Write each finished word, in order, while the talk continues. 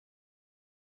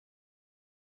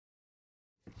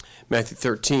Matthew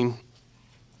 13.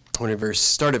 I'm going to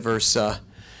start at verse. I'm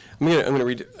going to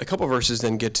read a couple verses,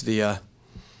 then get to the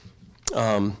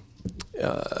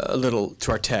a little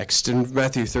to our text. In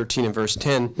Matthew 13 and verse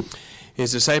 10,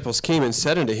 his disciples came and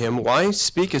said unto him, Why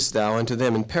speakest thou unto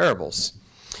them in parables?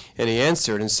 And he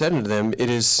answered and said unto them, It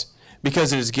is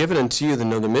because it is given unto you to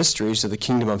know the mysteries of the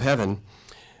kingdom of heaven,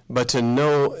 but to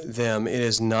know them it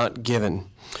is not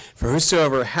given. For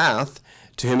whosoever hath,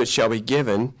 to him it shall be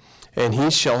given, and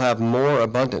he shall have more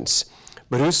abundance.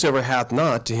 But whosoever hath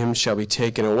not, to him shall be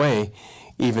taken away,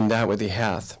 even that which he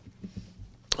hath.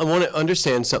 I want to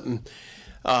understand something.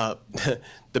 The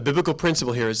biblical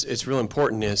principle here is real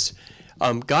important.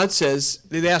 God says,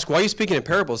 they ask, why are you speaking in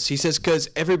parables? He says, because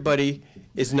everybody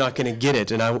is not going to get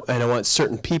it, and I want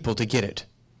certain people to get it.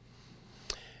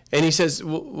 And he says,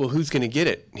 well, who's going to get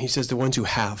it? He says, the ones who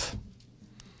have.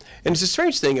 And it's a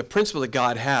strange thing, a principle that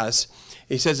God has.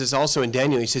 He says this also in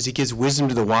Daniel. He says he gives wisdom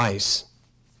to the wise.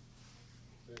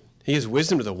 He gives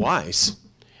wisdom to the wise.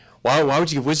 Why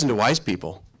would you give wisdom to wise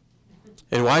people?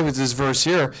 And why was this verse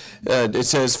here? It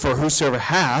says, for whosoever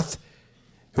hath,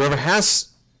 whoever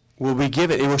has will be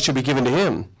given, it shall be given to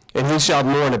him, and he shall have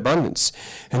more in abundance.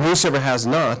 And whosoever has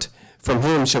not, from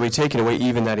him shall be taken away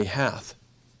even that he hath.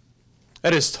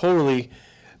 That is totally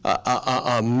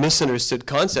a misunderstood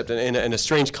concept and a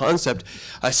strange concept,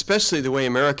 especially the way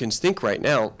Americans think right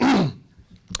now.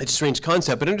 It's a strange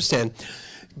concept, but understand,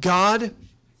 God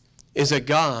is a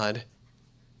God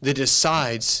that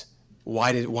decides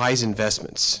wise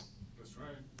investments. That's right.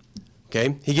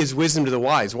 Okay? He gives wisdom to the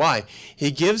wise. Why? He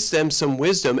gives them some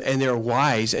wisdom, and they're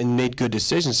wise and made good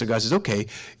decisions. So God says, okay,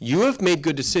 you have made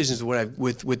good decisions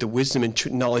with the wisdom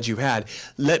and knowledge you've had.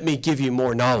 Let me give you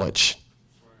more knowledge.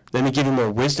 Let me give you more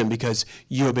wisdom because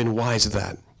you have been wise of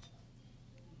that.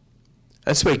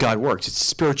 That's the way God works. It's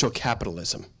spiritual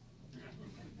capitalism.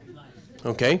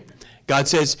 Okay? God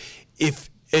says,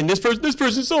 and this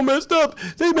person's so messed up.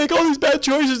 They make all these bad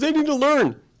choices. They need to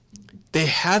learn. They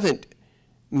haven't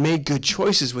made good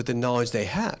choices with the knowledge they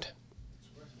had.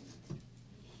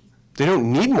 They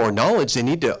don't need more knowledge. They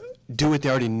need to do what they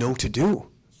already know to do.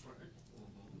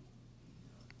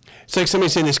 It's like somebody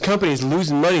saying this company is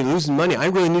losing money. I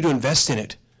really need to invest in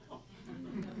it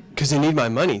because they need my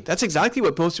money. That's exactly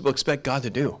what most people expect God to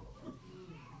do.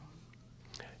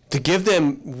 To give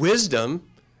them wisdom.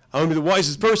 I want to be the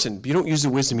wisest person. But you don't use the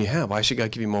wisdom you have. Why should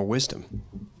God give you more wisdom?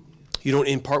 You don't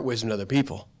impart wisdom to other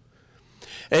people.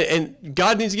 And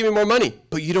God needs to give you more money,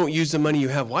 but you don't use the money you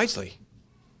have wisely.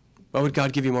 Why would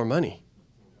God give you more money?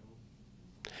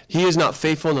 He is not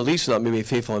faithful in the least, will not be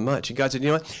faithful in much. And God said, you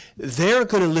know what? They're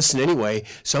going to listen anyway,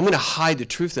 so I'm going to hide the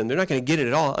truth in them. They're not going to get it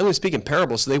at all. I'm going to speak in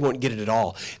parables so they won't get it at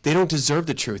all. They don't deserve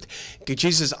the truth.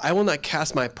 Jesus says, I will not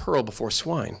cast my pearl before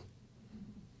swine.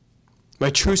 My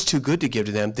truth's too good to give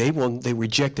to them. They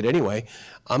reject it anyway.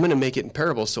 I'm going to make it in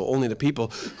parables so only the people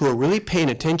who are really paying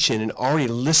attention and already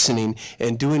listening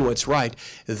and doing what's right,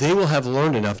 they will have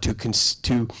learned enough to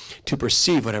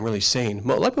perceive what I'm really saying.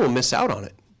 A lot of people miss out on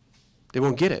it. They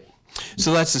won't get it.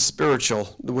 So that's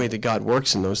the way that God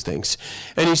works in those things.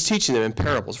 And he's teaching them in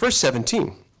parables. Verse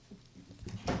 17.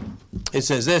 It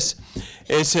says this.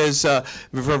 It says,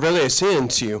 verily I say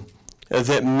unto you,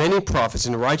 that many prophets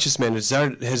and righteous men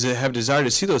have desired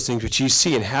to see those things which ye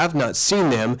see and have not seen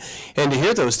them, and to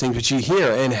hear those things which ye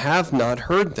hear and have not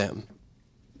heard them.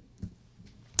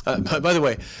 By the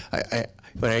way,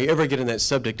 when I ever get in that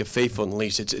subject of faithful and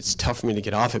least, it's tough for me to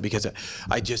get off it because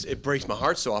it breaks my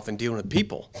heart so often dealing with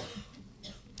people.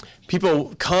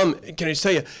 People come, can I just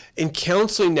tell you, in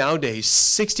counseling nowadays,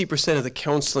 60% of the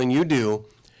counseling you do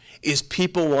is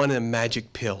people wanting a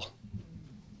magic pill.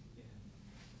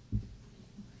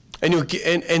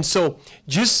 And so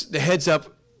just the heads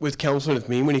up with counseling with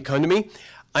me, when you come to me,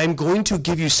 I'm going to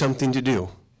give you something to do.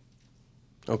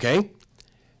 Okay?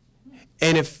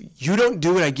 And if you don't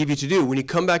do what I give you to do, when you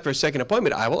come back for a second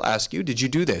appointment, I will ask you, did you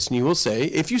do this? And you will say,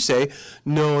 if you say,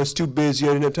 no, it's too busy,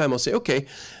 I didn't have time, I'll say, okay,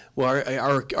 well,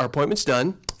 our appointment's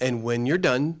done, and when you're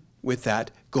done with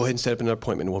that, go ahead and set up another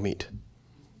appointment and we'll meet.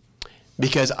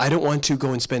 Because I don't want to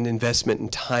go and spend investment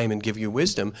and time and give you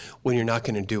wisdom when you're not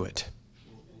going to do it.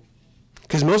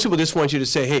 Because most people just want you to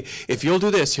say, hey, if you'll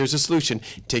do this, here's a solution.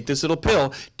 Take this little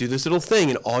pill, do this little thing,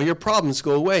 and all your problems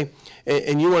go away.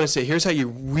 And you want to say, here's how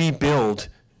you rebuild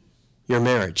your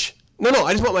marriage. No,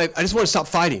 I just want to stop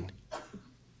fighting.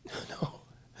 No.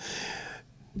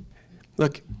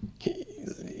 Look,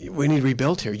 we need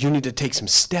rebuild here. You need to take some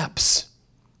steps.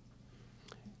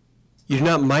 You do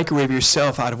not microwave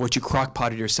yourself out of what you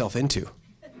crock-potted yourself into.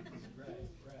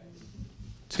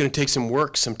 It's going to take some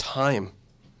work, some time.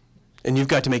 And you've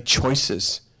got to make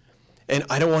choices. And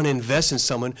I don't want to invest in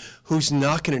someone who's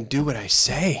not going to do what I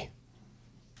say.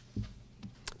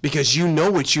 Because you know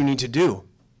what you need to do.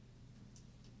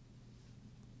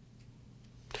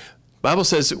 The Bible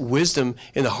says wisdom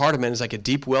in the heart of man is like a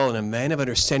deep well, and a man of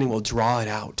understanding will draw it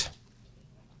out.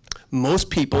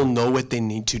 Most people know what they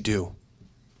need to do.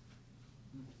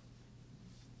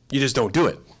 You just don't do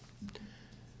it.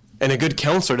 And a good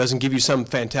counselor doesn't give you some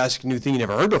fantastic new thing you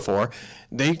never heard before.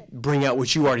 They bring out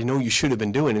what you already know you should have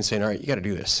been doing and saying, all right, you got to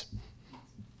do this.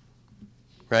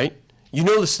 Right? You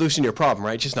know the solution to your problem,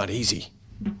 right? It's just not easy.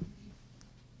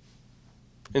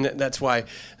 And that's why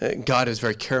God is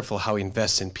very careful how he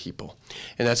invests in people.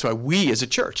 And that's why we as a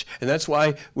church, and that's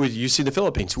why you see the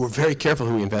Philippines, we're very careful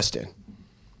who we invest in.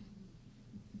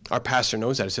 Our pastor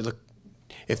knows that. He said, look,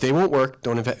 if they won't work,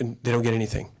 they don't get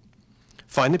anything.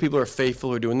 Find the people who are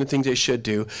faithful, who are doing the things they should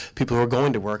do, people who are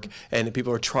going to work, and the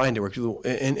people who are trying to work.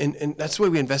 And that's the way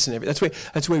we invest in everything.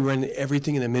 That's the way we run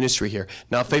everything in the ministry here.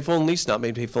 Not faithful in least, not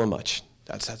made faithful in much.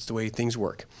 That's the way things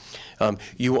work.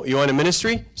 You want a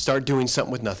ministry? Start doing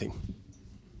something with nothing.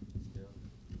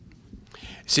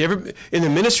 See, in the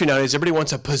ministry nowadays, everybody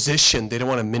wants a position. They don't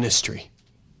want a ministry.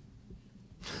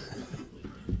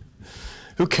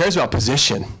 Who cares about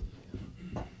position?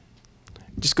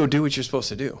 Just go do what you're supposed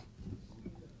to do.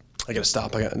 I got to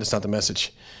stop. That's not the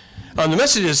message. The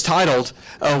message is titled,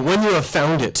 When You Have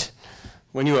Found It.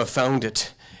 When You Have Found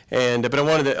It. But I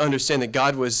wanted to understand that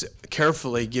God was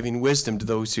carefully giving wisdom to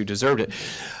those who deserved it.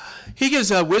 He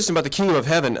gives wisdom about the kingdom of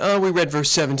heaven. We read verse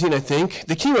 17, I think.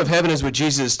 The kingdom of heaven is what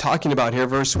Jesus is talking about here,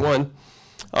 verse 1.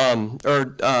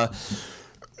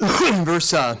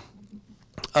 Verse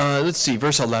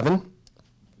 11.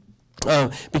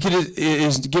 Because it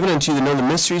is given unto you to know the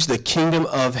mysteries of the kingdom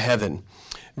of heaven.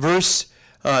 Verse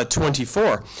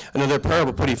 24, another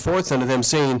parable put he forth unto them,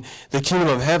 saying, the kingdom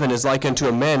of heaven is like unto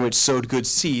a man which sowed good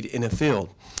seed in a field.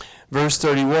 Verse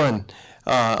 31,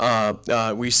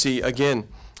 we see again,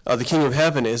 the kingdom of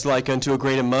heaven is like unto a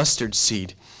grain of mustard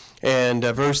seed. And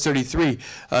verse 33,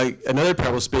 another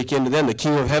parable spake unto them, the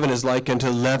kingdom of heaven is like unto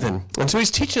leaven. And so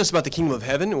he's teaching us about the kingdom of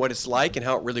heaven and what it's like and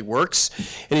how it really works.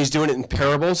 And he's doing it in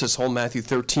parables. This whole Matthew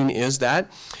 13 is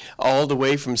that. All the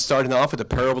way from starting off with the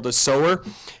parable of the sower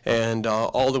and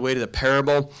all the way to the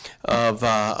parable of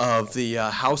the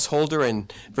householder.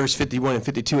 And verse 51 and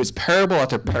 52 is parable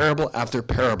after parable after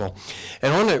parable.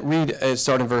 And I want to read,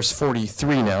 start in verse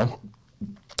 43 now.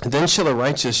 Then shall the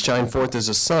righteous shine forth as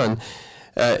a sun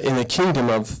in the kingdom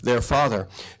of their Father.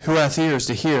 Who hath ears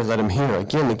to hear, let him hear.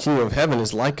 Again, the kingdom of heaven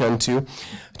is like unto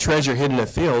treasure hid in a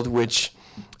field, which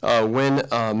when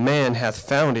a man hath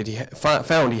found it, he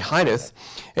hideth,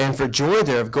 and for joy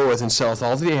thereof goeth and selleth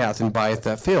all that he hath, and buyeth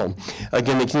that field.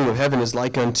 Again, the kingdom of heaven is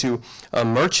like unto a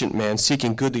merchant man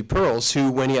seeking goodly pearls,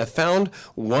 who, when he hath found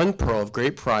one pearl of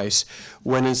great price,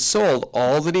 went and sold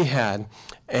all that he had,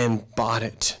 and bought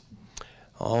it.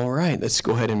 All right, let's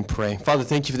go ahead and pray. Father,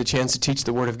 thank you for the chance to teach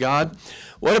the Word of God.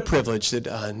 What a privilege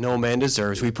that no man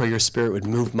deserves. We pray your Spirit would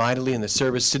move mightily in the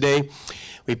service today.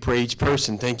 We pray each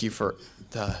person. Thank you for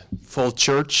the full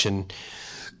church and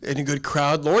a good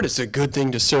crowd. Lord, it's a good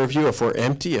thing to serve you if we're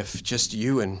empty, if just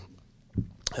you and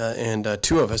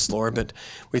two of us, Lord. But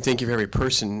we thank you for every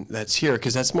person that's here,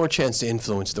 because that's more chance to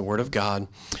influence the Word of God.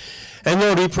 And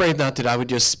Lord, we pray not that I would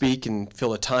just speak and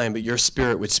fill a time, but your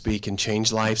Spirit would speak and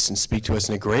change lives and speak to us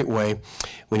in a great way.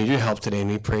 We need your help today, and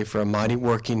we pray for a mighty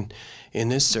working in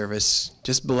this service.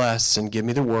 Just bless and give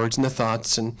me the words and the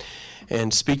thoughts and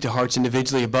speak to hearts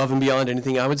individually above and beyond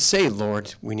anything I would say,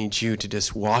 Lord. We need you to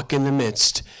just walk in the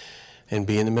midst and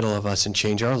be in the middle of us and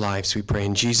change our lives. We pray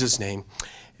in Jesus' name.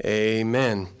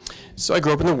 Amen. So I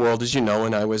grew up in the world, as you know,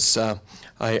 and I was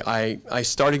I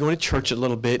started going to church a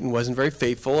little bit and wasn't very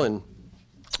faithful,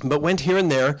 but went here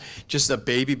and there, just a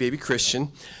baby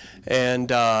Christian, and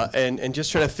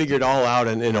just trying to figure it all out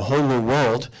in a whole new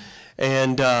world.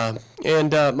 And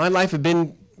my life had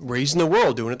been raised in the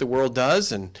world, doing what the world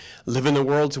does, and living the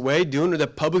world's way, doing what a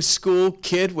public school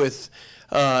kid without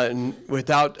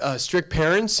strict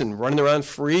parents and running around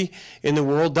free in the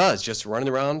world does, just running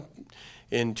around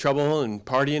in trouble and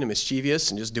partying and mischievous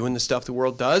and just doing the stuff the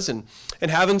world does and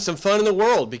having some fun in the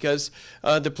world, because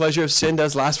the pleasure of sin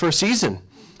does last for a season.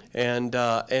 And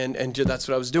that's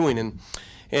what I was doing.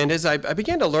 And as I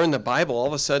began to learn the Bible, all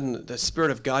of a sudden the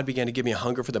Spirit of God began to give me a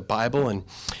hunger for the Bible, and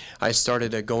I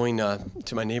started going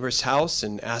to my neighbor's house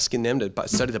and asking them to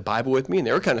study the Bible with me, and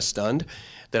they were kind of stunned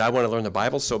that I want to learn the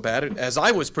Bible so bad, as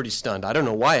I was pretty stunned. I don't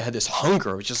know why I had this hunger.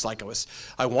 It was just like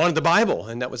I wanted the Bible,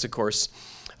 and that was, of course,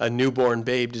 a newborn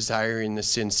babe desiring the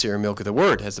sincere milk of the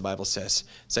Word, as the Bible says,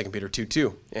 2 Peter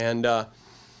 2:2. And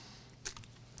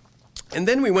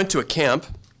then we went to a camp.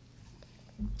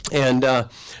 And a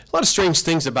lot of strange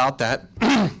things about that.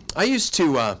 I used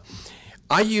to,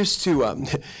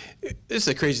 this is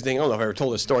a crazy thing. I don't know if I ever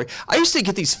told this story. I used to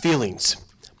get these feelings,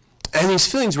 and these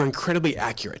feelings were incredibly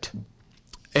accurate.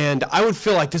 And I would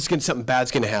feel like something bad's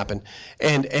going to happen.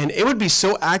 And it would be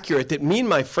so accurate that me and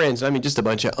my friends, I mean just a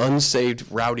bunch of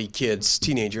unsaved, rowdy kids,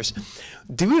 teenagers,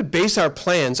 we would base our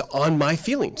plans on my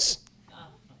feelings.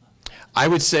 I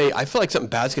would say, I feel like something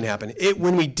bad's going to happen.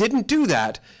 When we didn't do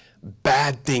that,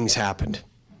 bad things happened.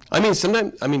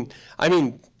 Sometimes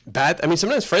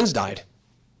friends died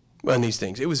on these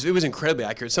things. It was incredibly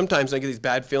accurate. Sometimes I get these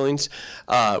bad feelings.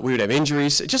 We would have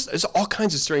injuries. It's all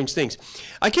kinds of strange things.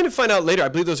 I came to find out later, I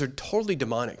believe those are totally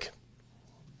demonic.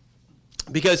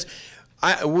 Because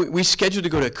we scheduled to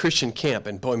go to a Christian camp,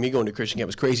 and boy, me going to Christian camp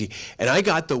was crazy. And I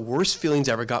got the worst feelings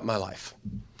I ever got in my life.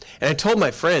 And I told my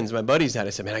friends, my buddies that,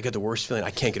 I said, man, I got the worst feeling. I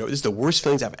can't get over. This is the worst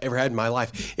feelings I've ever had in my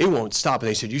life. It won't stop. And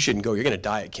they said, you shouldn't go. You're going to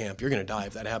die at camp. You're going to die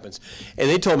if that happens. And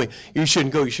they told me, you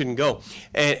shouldn't go. You shouldn't go.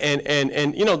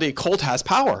 And you know, the occult has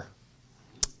power.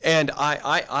 And I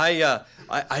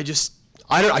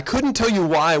couldn't tell you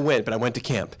why I went, but I went to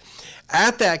camp.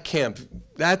 At that camp,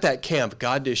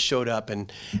 God just showed up,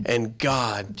 and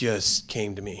God just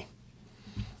came to me.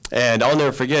 And I'll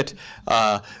never forget,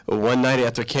 one night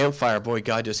after campfire, boy,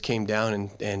 God just came down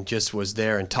and just was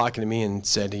there and talking to me and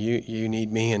said, you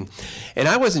need me. And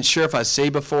I wasn't sure if I was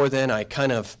saved before then. I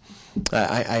kind of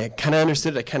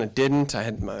understood it. I kind of didn't. I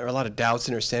had a lot of doubts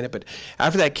to understand it. But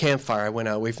after that campfire, I went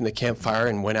out away from the campfire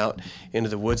and went out into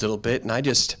the woods a little bit. And I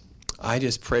just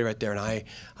prayed right there. And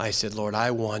I said, Lord,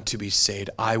 I want to be saved.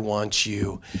 I want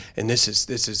you. And this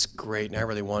is great. And I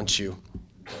really want you.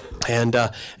 And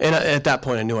at that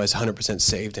point, I knew I was 100%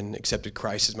 saved and accepted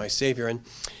Christ as my Savior. And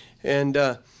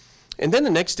then the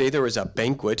next day, there was a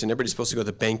banquet, and everybody's supposed to go to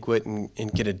the banquet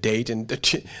and get a date. And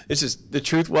the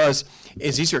truth was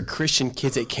these were Christian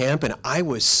kids at camp, and I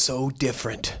was so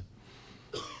different.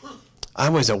 I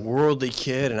was a worldly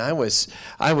kid, and I was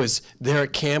there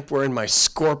at camp wearing my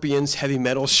Scorpions heavy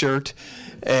metal shirt,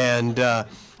 and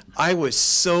I was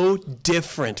so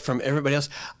different from everybody else.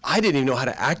 I didn't even know how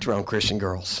to act around Christian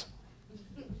girls.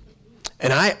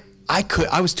 And I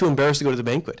was too embarrassed to go to the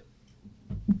banquet.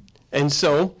 And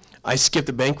so I skipped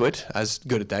the banquet. I was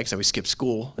good at that because I always skipped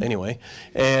school anyway.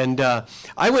 And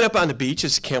I went up on the beach.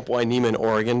 It's Camp Wainema,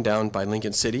 Oregon, down by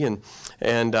Lincoln City.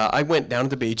 And I went down to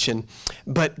the beach.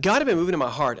 But God had been moving in my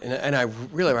heart. And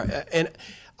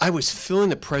I was feeling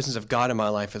the presence of God in my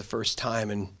life for the first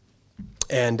time.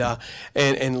 And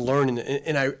learning.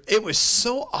 It was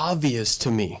so obvious to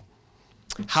me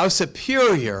how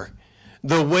superior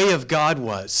the way of God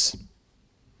was.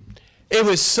 It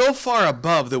was so far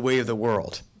above the way of the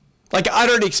world. Like, I'd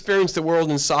already experienced the world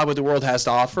and saw what the world has to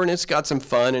offer, and it's got some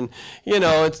fun, and, you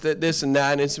know, it's this and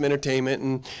that, and it's some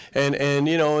entertainment, and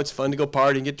you know, it's fun to go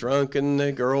party and get drunk, and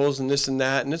the girls, and this and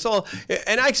that, and it's all,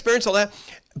 and I experienced all that.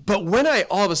 But when I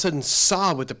all of a sudden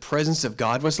saw what the presence of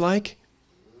God was like,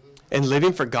 and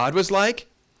living for God was like,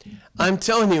 I'm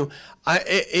telling you,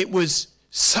 it was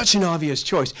such an obvious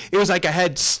choice. It was like I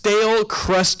had stale,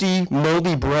 crusty,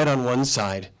 moldy bread on one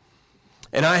side,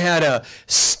 and I had a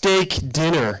steak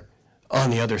dinner on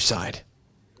the other side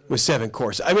with 7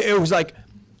 courses. I mean, it was like,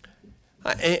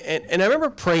 and I remember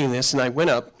praying this, and I went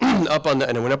up on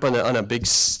a big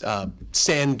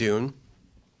sand dune.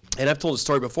 And I've told the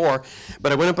story before,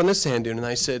 but I went up on this sand dune, and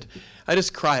I said, I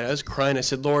just cried. I was crying. I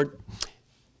said, Lord,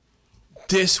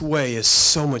 this way is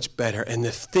so much better, and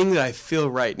the thing that I feel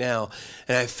right now,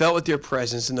 and I felt with your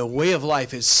presence, and the way of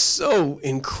life is so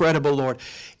incredible, Lord.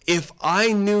 If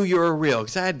I knew you were real,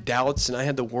 because I had doubts, and I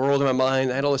had the world in my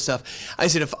mind, I had all this stuff. I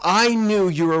said, if I knew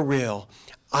you were real,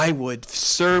 I would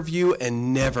serve you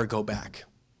and never go back.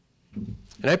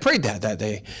 And I prayed that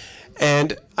day.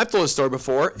 And I've told this story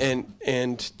before, and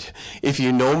if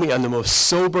you know me, I'm the most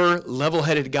sober,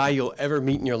 level-headed guy you'll ever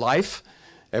meet in your life.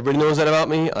 Everybody knows that about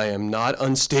me. I am not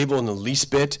unstable in the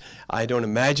least bit. I don't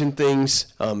imagine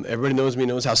things. Everybody knows me,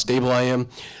 knows how stable I am.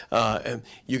 And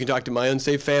you can talk to my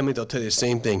unsaved family, they'll tell you the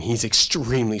same thing. He's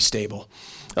extremely stable.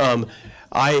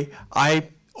 I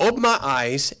opened my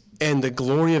eyes, and the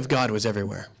glory of God was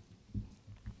everywhere.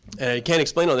 And I can't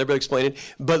explain it, I'll never explain it,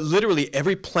 but literally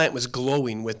every plant was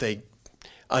glowing with a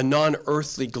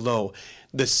non-earthly glow.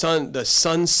 The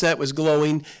sunset was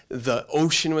glowing, the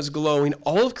ocean was glowing,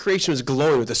 all of creation was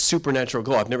glowing with a supernatural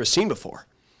glow I've never seen before.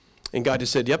 And God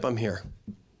just said, yep, I'm here.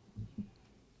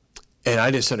 And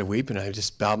I just started weeping. I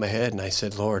just bowed my head and I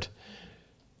said, Lord,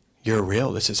 you're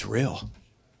real. This is real.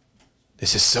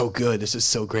 This is so good. This is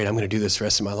so great. I'm going to do this the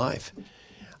rest of my life.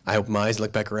 I opened my eyes,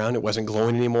 looked back around. It wasn't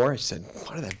glowing anymore. I said,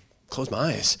 what did that close my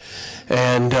eyes.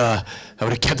 And I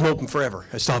would have kept them open forever.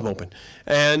 I still have them open.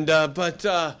 And, but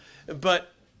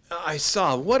I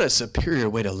saw what a superior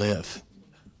way to live.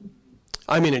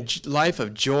 I mean, a life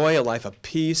of joy, a life of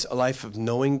peace, a life of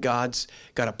knowing God's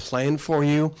got a plan for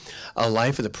you, a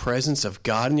life of the presence of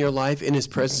God in your life. In his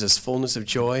presence is fullness of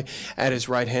joy. At his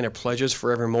right hand are pleasures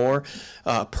forevermore.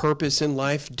 Purpose in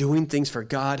life, doing things for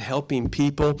God, helping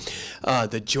people.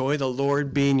 The joy of the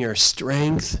Lord being your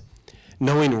strength.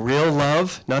 Knowing real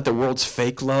love, not the world's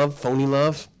fake love, phony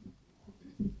love.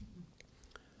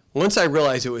 Once I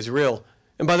realized it was real,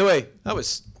 and by the way, that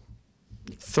was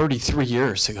 33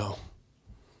 years ago.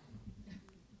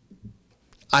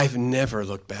 I've never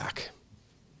looked back.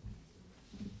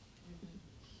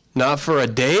 Not for a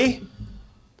day,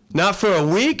 not for a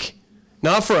week,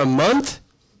 not for a month.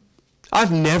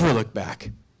 I've never looked back.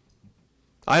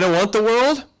 I don't want the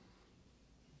world.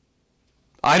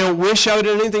 I don't wish I would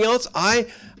do anything else. I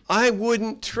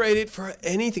wouldn't trade it for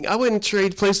anything. I wouldn't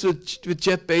trade places with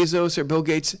Jeff Bezos or Bill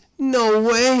Gates. No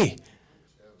way.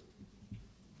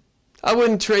 I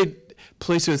wouldn't trade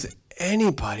places with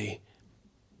anybody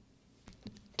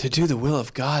to do the will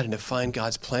of God and to find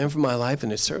God's plan for my life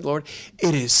and to serve the Lord.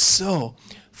 It is so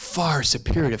far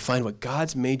superior to find what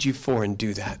God's made you for and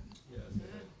do that.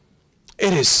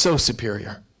 It is so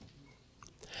superior.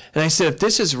 And I said, if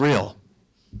this is real,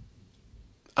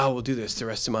 I will do this the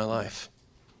rest of my life.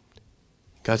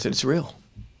 God said, it's real.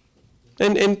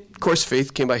 And of course,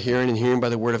 faith came by hearing and hearing by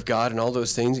the word of God and all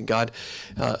those things. And God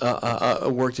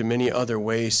worked in many other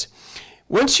ways.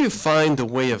 Once you find the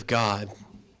way of God,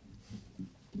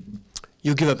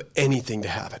 you'll give up anything to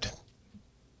have it.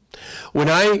 When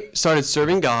I started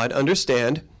serving God,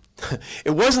 understand,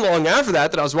 it wasn't long after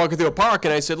that I was walking through a park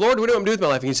and I said, Lord, what do I want to do with my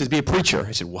life? And he says, be a preacher.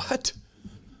 I said, what? He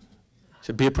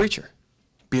said, be a preacher.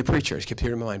 Be a preacher. I just kept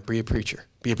hearing in my mind, be a preacher.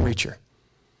 Be a preacher.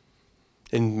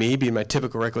 And me, being my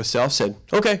typical reckless self, said,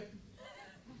 okay.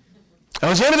 I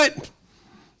was the end of it.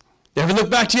 Never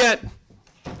looked back yet.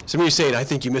 Some of you are saying, I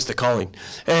think you missed the calling.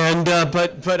 And,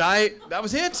 but that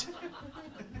was it.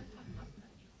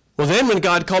 Well, then when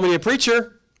God called me to be a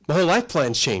preacher, my whole life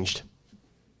plans changed.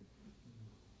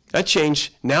 That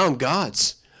changed. Now I'm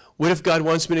God's. What if God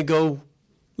wants me to go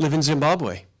live in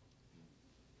Zimbabwe?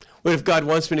 What if God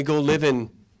wants me to go live in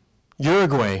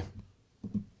Uruguay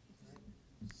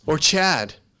or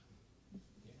Chad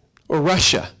or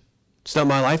Russia? It's not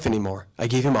my life anymore. I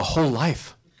gave him a whole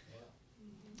life.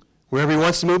 Wherever he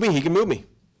wants to move me, he can move me.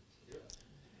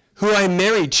 Who I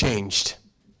married changed.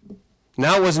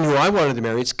 Now it wasn't who I wanted to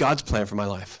marry, it's God's plan for my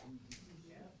life.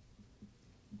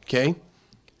 Okay?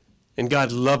 And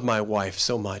God loved my wife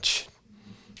so much.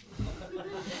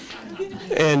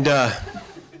 And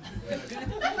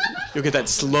you'll get that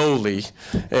slowly.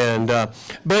 And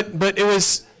but it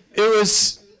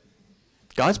was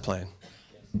God's plan.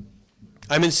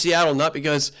 I'm in Seattle not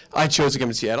because I chose to come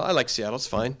to Seattle. I like Seattle, it's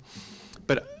fine.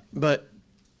 But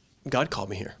God called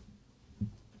me here.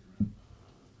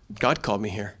 God called me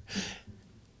here.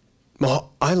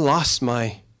 Well, I lost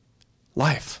my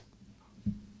life.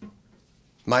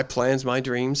 My plans, my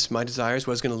dreams, my desires,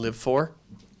 what I was going to live for.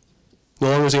 No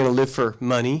longer was I going to live for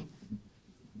money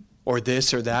or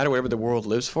this or that or whatever the world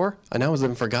lives for. I now was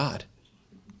living for God.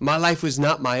 My life was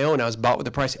not my own. I was bought with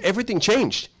a price. Everything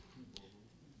changed.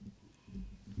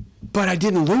 But I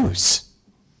didn't lose.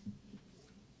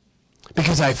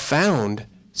 Because I found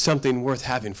something worth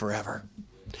having forever.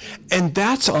 And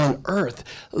that's on earth,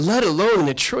 let alone in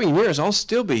a trillion years. I'll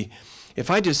still be,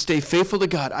 if I just stay faithful to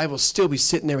God, I will still be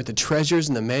sitting there with the treasures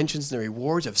and the mansions and the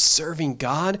rewards of serving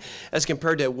God as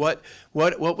compared to what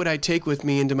would I take with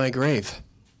me into my grave?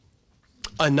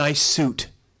 A nice suit.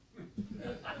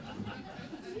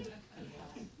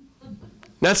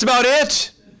 That's about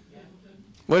it.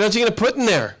 What else are you going to put in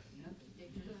there?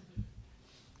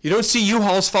 You don't see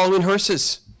U-Hauls following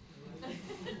hearses.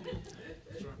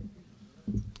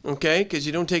 Okay, because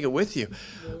you don't take it with you.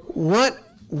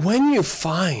 When you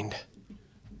find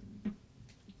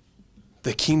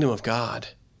the kingdom of God,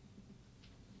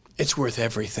 it's worth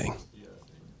everything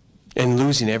and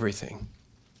losing everything.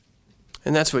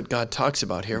 And that's what God talks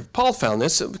about here. Paul found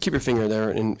this. So keep your finger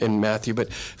there in Matthew,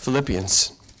 but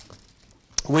Philippians.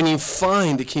 When you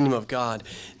find the kingdom of God,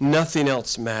 nothing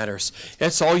else matters.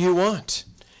 That's all you want,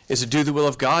 is to do the will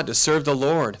of God, to serve the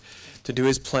Lord, to do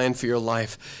his plan for your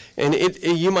life. And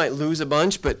you might lose a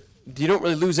bunch, but you don't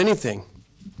really lose anything.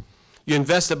 You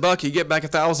invest $1, you get back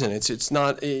 1,000. It's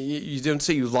not, you don't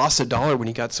say you lost $1 when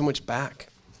you got so much back.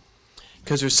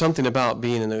 because there's something about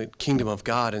being in the kingdom of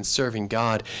God and serving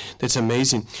God that's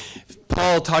amazing.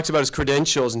 Paul talks about his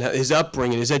credentials and his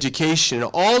upbringing, his education,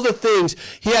 and all the things.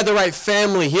 He had the right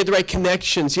family, he had the right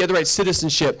connections, he had the right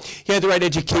citizenship, he had the right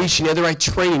education, he had the right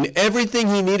training, everything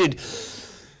he needed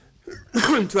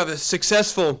to have a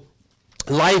successful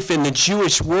life in the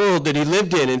Jewish world that he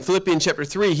lived in. In Philippians chapter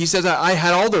 3, he says, I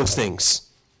had all those things.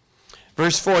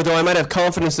 Verse 4, though I might have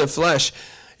confidence in the flesh,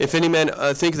 if any man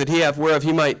think that he hath whereof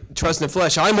he might trust in the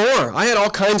flesh, I more. I had all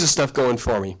kinds of stuff going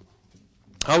for me.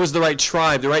 I was the right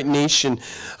tribe, the right nation.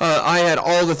 I had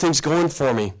all the things going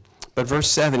for me. But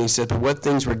verse 7, he said, but what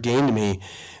things were gained to me,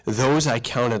 those I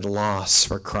counted loss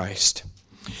for Christ.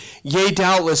 Yea,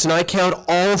 doubtless, and I count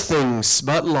all things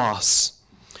but loss,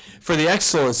 for the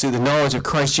excellency of the knowledge of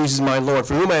Christ Jesus my Lord,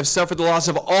 for whom I have suffered the loss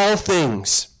of all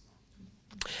things,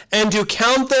 and do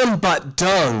count them but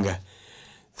dung,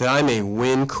 that I may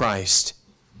win Christ,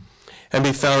 and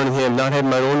be found in him, not having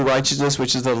my own righteousness,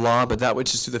 which is the law, but that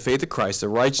which is through the faith of Christ, the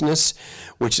righteousness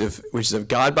which is of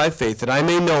God by faith, that I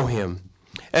may know him,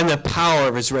 and the power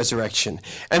of his resurrection,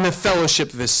 and the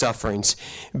fellowship of his sufferings,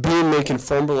 being made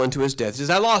conformable unto his death. He says,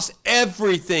 I lost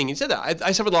everything. He said that.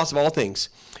 I suffered loss of all things.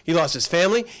 He lost his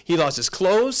family. He lost his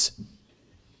clothes.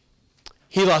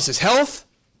 He lost his health.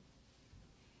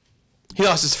 He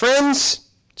lost his friends.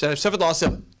 He said, I've suffered loss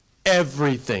of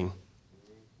everything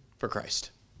for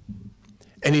Christ.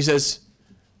 And he says,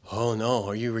 oh no,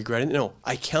 are you regretting it? No,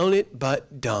 I count it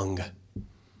but dung,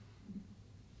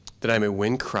 that I may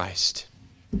win Christ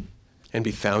and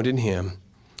be found in him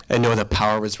and know the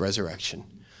power of his resurrection.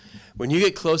 When you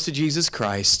get close to Jesus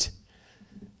Christ,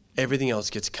 everything else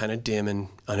gets kind of dim and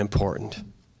unimportant.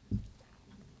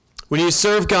 When you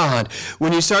serve God,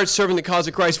 when you start serving the cause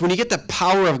of Christ, when you get the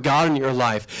power of God in your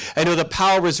life, and know the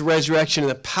power of his resurrection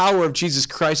and the power of Jesus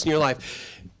Christ in your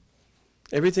life,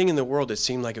 everything in the world, it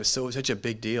seemed like it was such a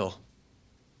big deal.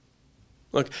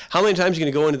 Look, how many times are you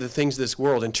going to go into the things of this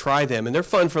world and try them, and they're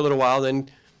fun for a little while, then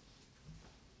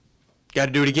got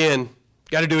to do it again,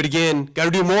 got to do it again, got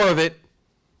to do more of it.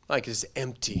 Like it's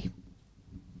empty.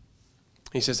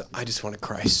 He says, I just wanted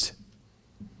Christ.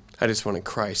 I just wanted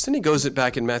Christ. Then he goes it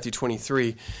back in Matthew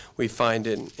 23. We find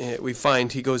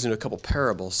he goes into a couple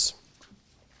parables.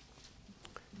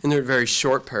 And they're very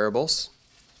short parables.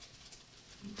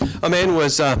 A man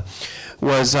was a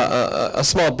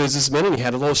small businessman, and he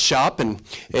had a little shop, and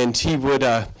he would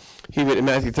in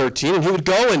Matthew 13, and he would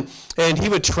go and he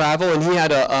would travel, and he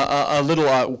had a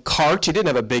little cart. He didn't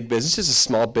have a big business, just a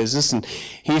small business, and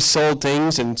he sold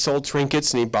things and sold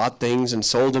trinkets, and he bought things and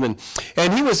sold them,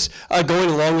 and he was going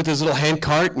along with his little hand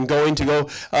cart and going to go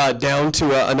down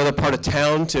to another part of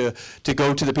town to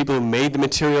go to the people who made the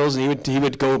materials, and he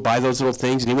would go buy those little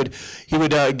things, and he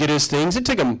would get his things. It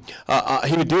took him,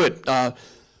 he would do it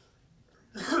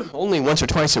only once or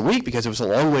twice a week because it was a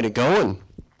long way to go,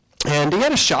 and he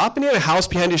had a shop, and he had a house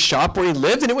behind his shop where he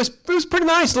lived, and it was pretty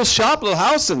nice, little shop, little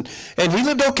house, and he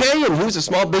lived okay, and he was a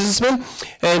small businessman.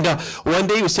 And one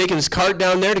day he was taking his cart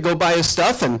down there to go buy his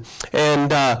stuff, and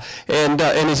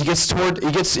as he gets toward,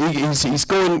 he's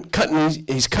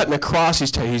cutting across,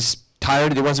 he's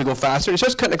tired, he wants to go faster, and he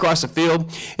starts cutting across the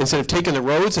field instead of taking the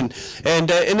roads, and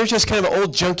there's just kind of an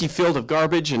old junky field of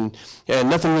garbage, and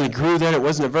nothing really grew there. It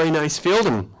wasn't a very nice field,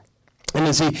 and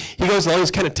as he goes along,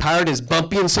 he's kind of tired, it's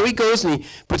bumpy, and so he goes and he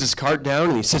puts his cart down,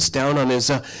 and he sits down on a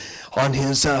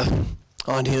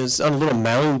little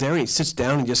mound there, and he sits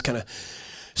down and just kind of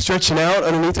stretching out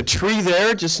underneath a tree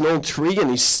there, just an old tree, and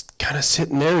he's kind of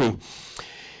sitting there, and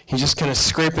he's just kind of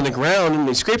scraping the ground, and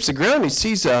he scrapes the ground, and he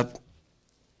sees a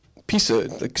piece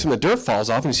of, like some of the dirt falls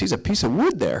off, and he sees a piece of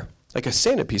wood there, like a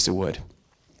sanded piece of wood.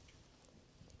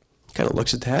 Kind of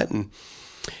looks at that, and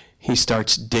he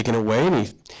starts digging away,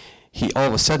 and he all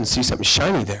of a sudden sees something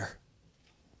shiny there.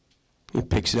 He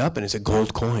picks it up, and it's a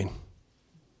gold coin.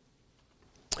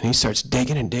 And he starts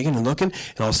digging and digging and looking,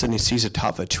 and all of a sudden he sees the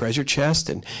top of a treasure chest,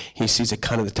 and he sees it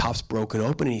kind of the top's broken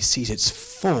open, and he sees it's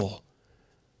full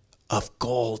of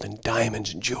gold and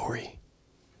diamonds and jewelry.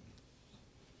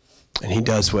 And he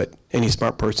does what any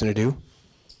smart person would do.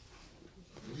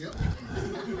 Yep.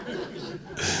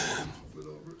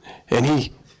 And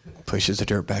he pushes the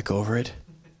dirt back over it.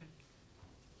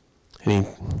 And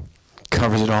he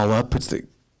covers it all up, puts the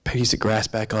piece of grass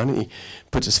back on it. He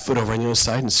puts his foot over on the other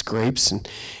side and scrapes, and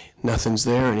nothing's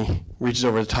there. And he reaches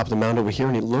over the top of the mound over here,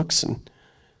 and he looks, and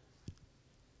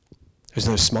there's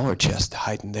another smaller chest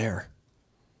hiding there.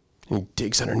 And he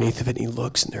digs underneath of it, and he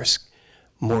looks, and there's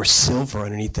more silver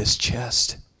underneath this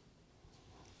chest.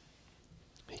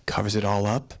 He covers it all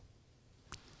up,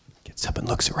 gets up and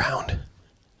looks around,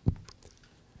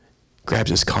 grabs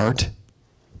his cart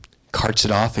carts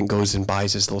it off and goes and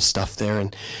buys his little stuff there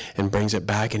and brings it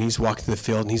back. And he's walking through the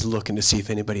field and he's looking to see if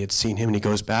anybody had seen him. And he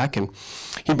goes back and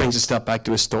he brings his stuff back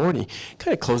to his store and he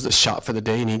kind of closes the shop for the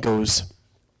day and he goes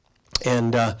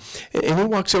and he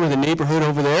walks over to the neighborhood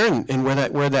over there and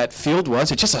where that field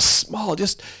was. It's just a small,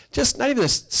 just not even the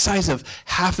size of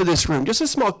half of this room, just a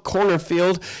small corner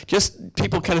field, just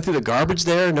people kind of threw the garbage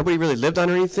there. Nobody really lived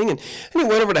on or anything. And he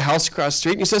went over to the house across the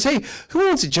street and he says, "Hey, who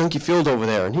owns a junky field over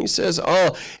there?" And he says,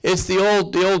 "Oh, it's the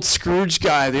old Scrooge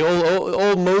guy, the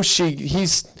old Moshe.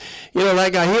 He's,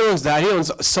 that guy, he owns that. He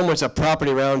owns so much of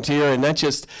property around here, and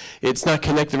it's not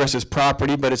connected to the rest of his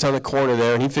property, but it's on the corner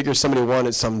there, and he figures somebody will want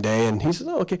it someday." And he says,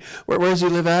 "Oh, okay, where does he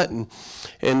live at?"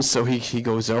 And so he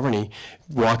goes over and he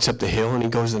walks up the hill and he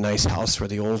goes to the nice house where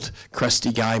the old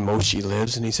crusty guy Moshe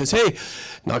lives, and he says, "Hey,"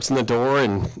 knocks on the door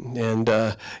and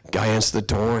guy answers the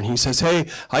door and he says, "Hey,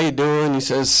 how you doing?" He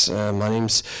says, "My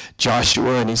name's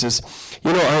Joshua," and he says,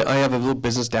 I have a little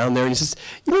business down there." And he says,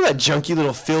 "That junky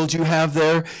little field you have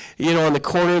there, on the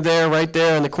corner there, right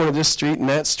there on the corner of this street and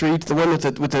that street, the one with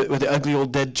the ugly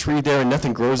old dead tree there and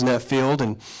nothing grows in that field,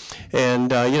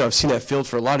 and I've seen that field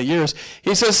for a lot of years."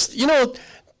 He says,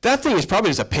 "That thing is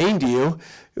probably just a pain to you.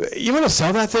 You want to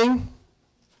sell that thing?"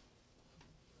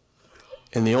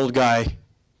 And the old guy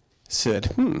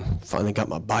said, "Finally got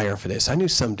my buyer for this. I knew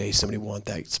someday somebody would want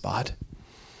that spot,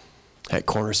 that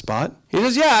corner spot." He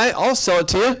says, "Yeah, I'll sell it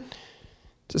to you."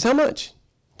 He says, "How much?"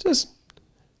 He says,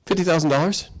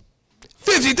 $50,000.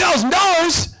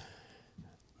 $50,000?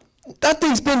 That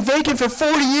thing's been vacant for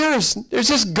 40 years. There's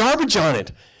just garbage on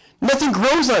it. Nothing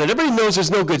grows on it. Everybody knows there's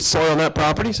no good soil on that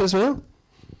property." He says, "Well,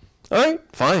 all right,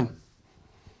 fine.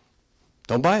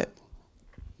 Don't buy it."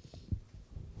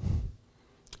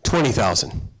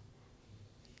 20,000.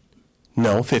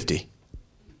 No, 50.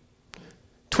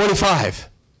 25.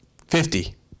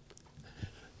 50.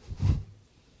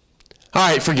 All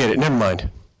right, forget it. Never mind.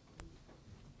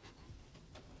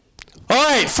 All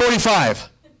right, 45.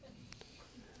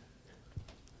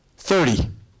 30.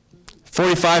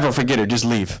 45 or forget it. Just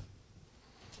leave.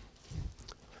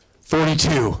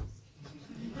 42.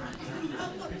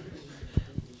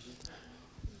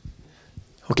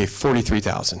 Okay,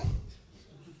 43,000.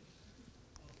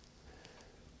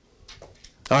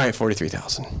 All right,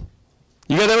 43,000.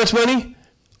 You got that much money?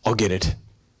 I'll get it.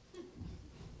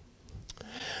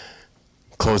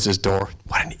 Close his door.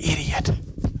 What an idiot.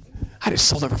 I just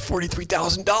sold it for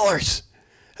 $43,000.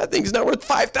 That thing's not worth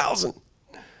 $5,000.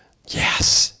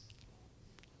 Yes.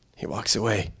 He walks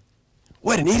away.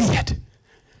 What an idiot.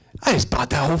 I just bought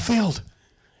that whole field,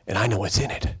 and I know what's in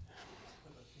it.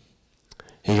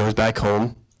 He goes back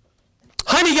home.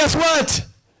 "Honey, guess what?"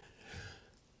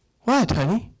 "What,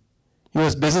 honey?"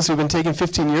 "This business we've been taking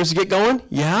 15 years to get going?"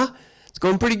 "Yeah, it's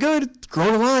going pretty good. It's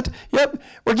growing a lot." "Yep,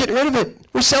 we're getting rid of it.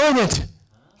 We're selling it."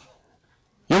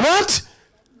 "You what?"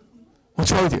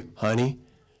 "What's wrong with you?" "Honey,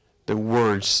 the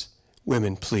words,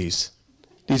 women, please.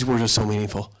 These words are so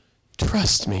meaningful.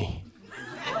 Trust me.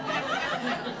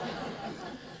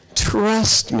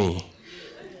 Trust me."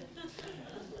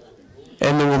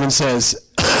 And the woman says,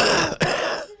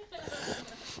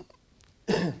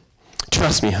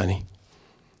 "Trust me, honey."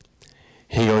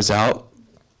 He goes out.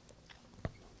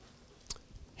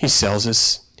 He sells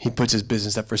this. He puts his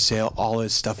business up for sale, all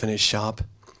his stuff in his shop.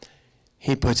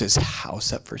 He puts his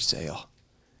house up for sale.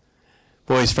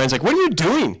 Boy, his friend's like, "What are you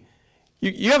doing?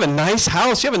 You have a nice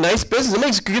house. You have a nice business. It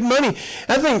makes good money.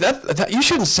 That you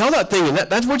shouldn't sell that thing. And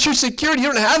that's what your security.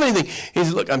 You don't have anything." He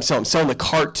said, "Look, I'm selling the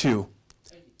cart too."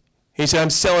 He said, "I'm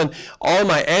selling all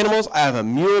my animals. I have a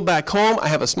mule back home. I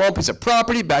have a small piece of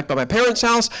property back by my parents'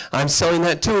 house. I'm selling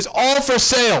that too. It's all for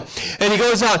sale." And he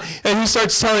goes out and he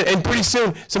starts selling it. And pretty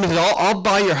soon, somebody says, I'll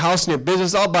buy your house and your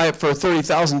business. I'll buy it for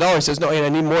 $30,000. He says, "No, I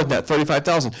need more than that,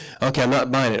 $35,000. "Okay, I'm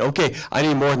not buying it." "Okay, I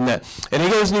need more than that." And he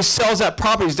goes and he sells that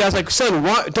property. His dad's like, "Son,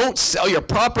 don't sell your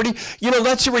property.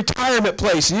 That's your retirement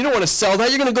place. And you don't want to sell that.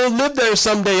 You're going to go live there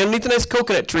someday underneath the nice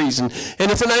coconut trees. And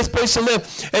it's a nice place to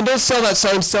live. And don't sell that,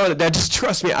 son. I'm selling it, Dad. Just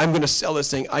trust me. I'm going to sell this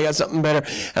thing. I got something better.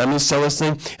 And I'm going to sell this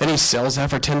thing." And he sells that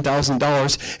for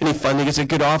 $10,000. And he finally gets a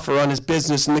good offer on his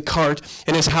business and the cart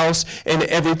and his house and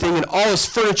everything. And all his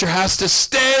furniture has to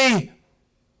stay.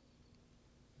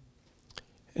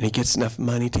 And he gets enough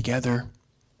money together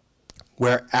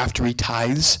where after he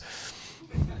tithes,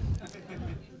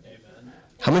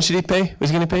 how much did he pay? Was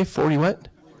he going to pay 40 what?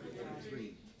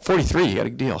 43. You got a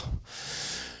deal.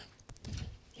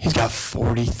 He's got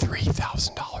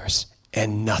 $43,000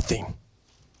 and nothing.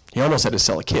 He almost had to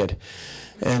sell a kid.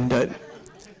 And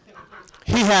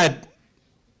he had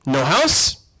no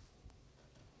house.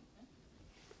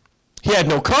 He had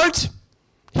no cart.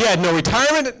 He had no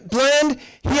retirement plan.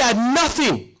 He had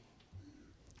nothing.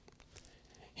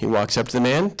 He walks up to the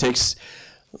man, takes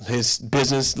his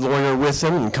business lawyer with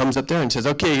him, and comes up there and says,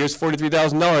 okay, here's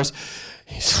 $43,000.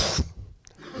 He's,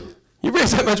 you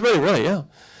raised that much money? Really? Yeah.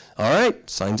 All right.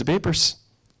 Signs the papers.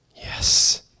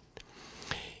 Yes.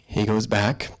 He goes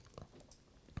back.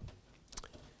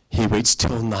 He waits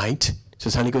till night.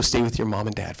 Says, honey, go stay with your mom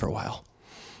and dad for a while.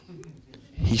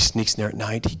 He sneaks in there at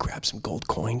night. He grabs some gold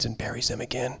coins and buries them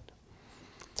again.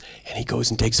 And he goes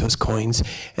and takes those coins,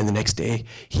 and the next day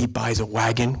he buys a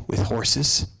wagon with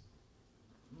horses.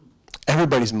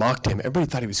 Everybody's mocked him. Everybody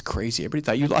thought he was crazy. Everybody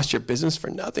thought, you lost your business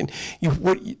for nothing.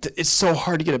 It's so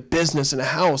hard to get a business and a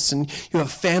house, and you have a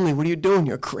family. What are you doing?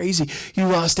 You're crazy. You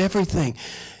lost everything.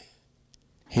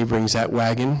 He brings that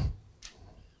wagon,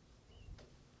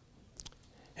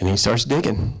 and he starts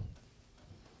digging.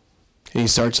 And he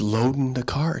starts loading the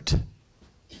cart.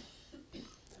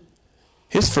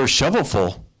 His first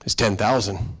shovelful is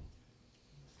 10,000.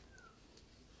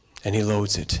 And he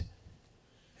loads it.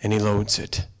 And he loads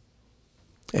it.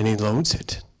 And he loads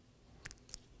it.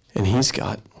 And he's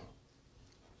got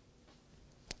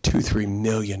 $2-3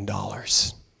 million.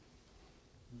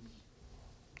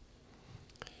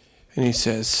 And he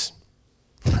says,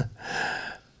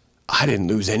 I didn't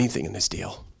lose anything in this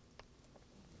deal.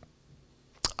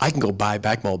 I can go buy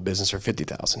back my old business for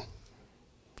 $50,000.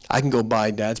 I can go buy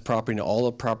Dad's property and all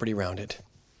the property around it.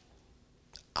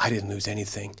 I didn't lose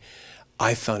anything.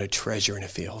 I found a treasure in a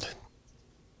field.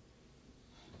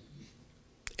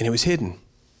 And it was hidden.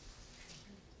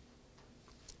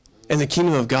 And the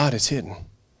kingdom of God is hidden.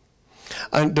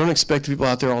 I don't expect people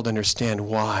out there all to understand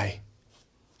why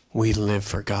we live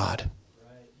for God.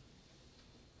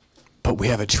 But we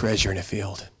have a treasure in a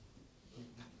field.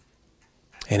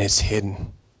 And it's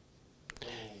hidden.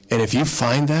 And if you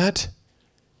find that,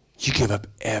 you give up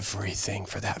everything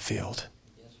for that field.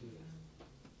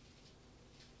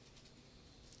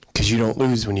 Because you don't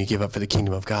lose when you give up for the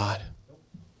kingdom of God.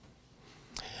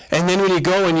 And then when you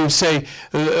go and you say,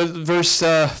 verse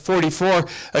 44,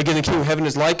 again, the kingdom of heaven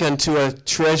is like unto a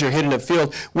treasure hidden in a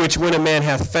field, which when a man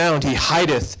hath found, he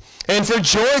hideth. And for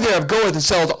joy thereof goeth and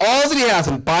selleth all that he hath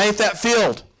and buyeth that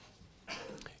field.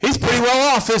 He's pretty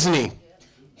well off, isn't he?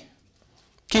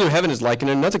 Kingdom of heaven is like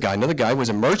another guy. Another guy was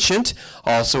a merchant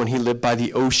also, and he lived by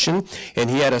the ocean, and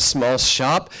he had a small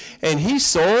shop, and he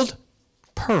sold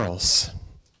pearls.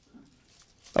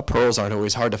 Pearls aren't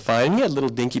always hard to find. He had little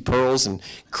dinky pearls and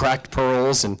cracked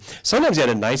pearls, and sometimes he had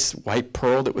a nice white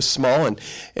pearl that was small, and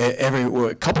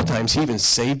a couple times he even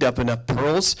saved up enough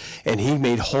pearls, and he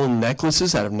made whole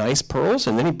necklaces out of nice pearls,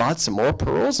 and then he bought some more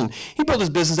pearls, and he built his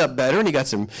business up better, and he got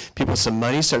some people some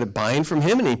money, started buying from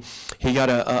him, and he got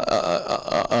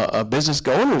a business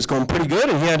going. It was going pretty good,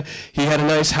 and he had a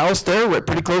nice house there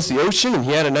pretty close to the ocean, and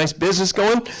he had a nice business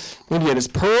going. And he had his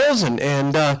pearls, and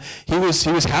he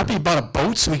was happy. He bought a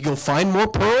boat so he could go find more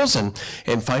pearls and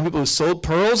find people who sold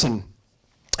pearls. And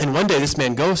one day this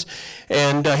man goes,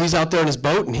 and he's out there in his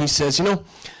boat, and he says, you know,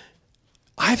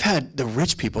 I've had the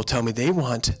rich people tell me they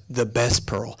want the best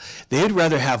pearl. They'd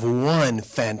rather have one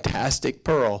fantastic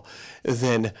pearl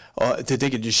than that they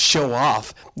could just show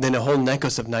off than a whole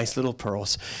necklace of nice little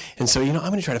pearls. And so, you know, I'm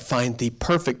going to try to find the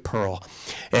perfect pearl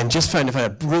and just find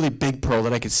a really big pearl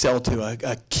that I could sell to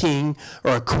a king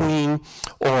or a queen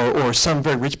or some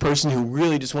very rich person who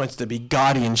really just wants to be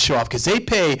gaudy and show off, because they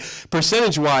pay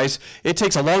percentage-wise. It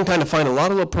takes a long time to find a lot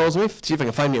of little pearls. Let me see if I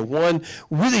can find me one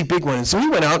really big one. And so he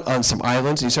went out on some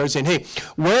islands and he started saying, hey,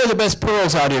 where are the best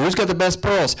pearls out here? Who's got the best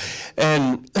pearls?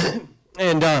 And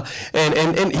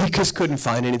he just couldn't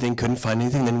find anything.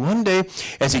 Then one day,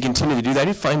 as he continued to do that,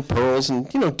 he'd find pearls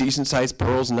and, you know, decent-sized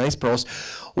pearls and nice pearls.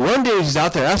 One day he's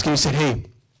out there asking, he said, hey,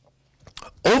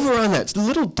 over on that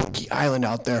little dinky island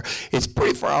out there, it's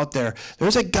pretty far out there,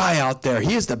 there's a guy out there.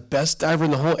 He is the best diver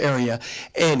in the whole area,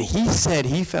 and he said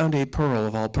he found a pearl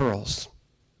of all pearls.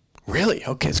 Really?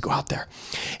 Okay, let's go out there.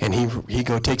 And he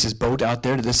takes his boat out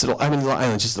there to this little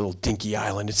island's just a little dinky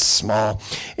island. It's small.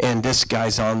 And this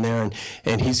guy's on there,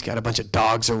 and he's got a bunch of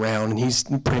dogs around, and he's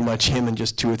pretty much him and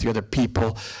just 2 or 3 other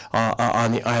people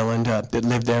on the island that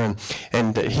live there.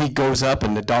 And he goes up,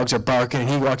 and the dogs are barking, and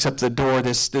he walks up to the door,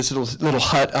 this little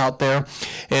hut out there.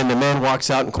 And the man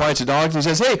walks out and quiets the dogs, and he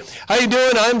says, hey, how you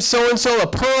doing? I'm so-and-so, a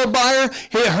pearl buyer.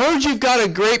 Hey, I heard you've got a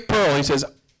great pearl. He says,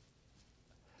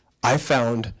 I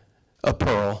found a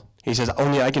pearl. He says,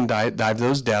 only I can dive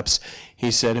those depths. He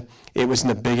said, it was in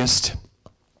the biggest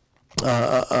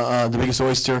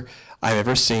oyster I've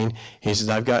ever seen. He says,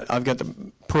 I've got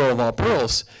the pearl of all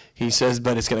pearls. He says,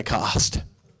 but it's going to cost.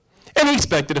 And he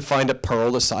expected to find a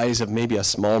pearl the size of maybe a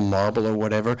small marble or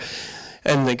whatever.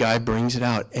 And the guy brings it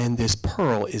out, and this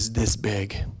pearl is this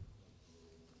big.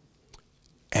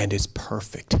 And it's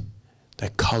perfect. The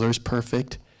color's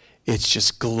perfect. It's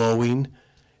just glowing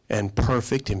and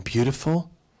perfect and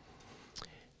beautiful.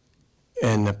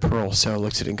 And the pearl seller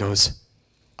looks at it and goes,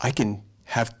 I can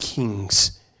have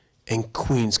kings and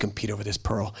queens compete over this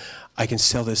pearl. I can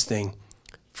sell this thing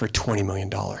for $20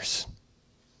 million.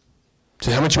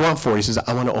 So how much you want for it? He says,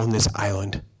 I want to own this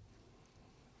island.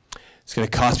 It's going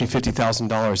to cost me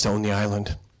 $50,000 to own the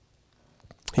island.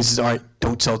 He says, all right,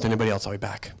 don't sell it to anybody else. I'll be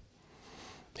back.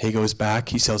 He goes back.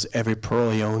 He sells every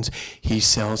pearl he owns. He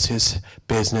sells his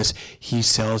business. He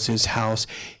sells his house.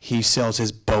 He sells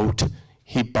his boat.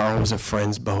 He borrows a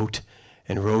friend's boat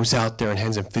and rows out there and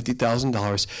hands him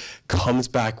 $50,000, comes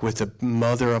back with the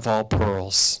mother of all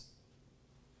pearls.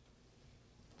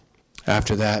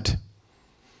 After that,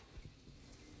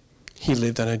 he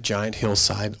lived on a giant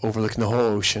hillside overlooking the whole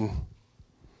ocean.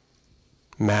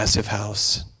 Massive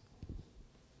house.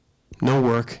 No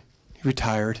work. He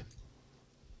retired.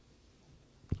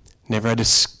 Never had to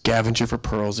scavenge for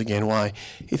pearls again. Why?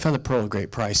 He found the pearl at a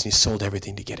great price, and he sold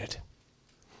everything to get it.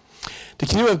 The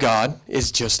kingdom of God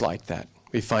is just like that.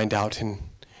 We find out in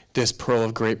this pearl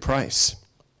of great price.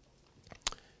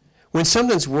 When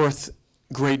something's worth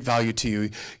great value to you,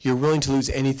 you're willing to lose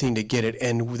anything to get it,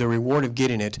 and the reward of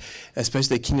getting it,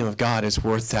 especially the kingdom of God, is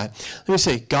worth that. Let me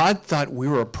say, God thought we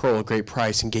were a pearl of great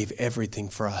price and gave everything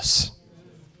for us.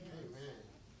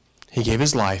 He gave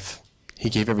his life. He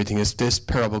gave everything. This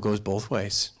parable goes both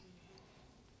ways.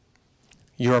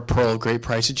 You're a pearl of great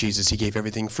price to Jesus. He gave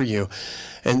everything for you.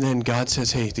 And then God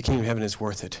says, hey, the kingdom of heaven is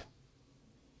worth it.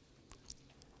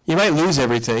 You might lose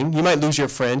everything. You might lose your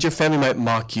friends. Your family might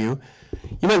mock you.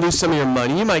 You might lose some of your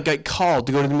money. You might get called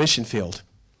to go to the mission field,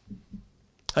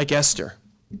 like Esther.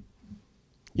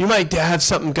 You might have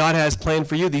something God has planned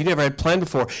for you that you never had planned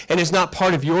before, and it's not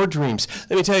part of your dreams.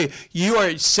 Let me tell you, you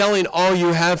are selling all you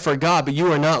have for God, but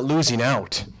you are not losing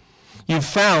out. You've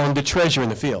found the treasure in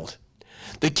the field.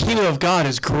 The kingdom of God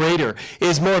is greater,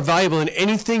 is more valuable than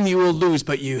anything you will lose,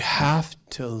 but you have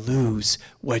to lose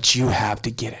what you have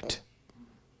to get it.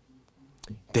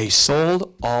 They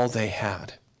sold all they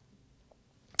had.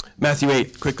 Matthew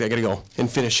 8, quickly, I got to go and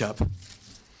finish up.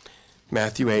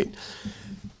 Matthew 8.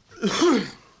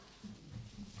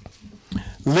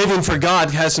 Living for God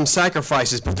has some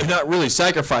sacrifices, but they're not really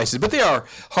sacrifices, but they are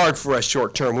hard for us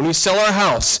short term. When we sell our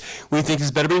house, we think it's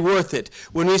better be worth it.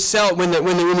 When we sell, when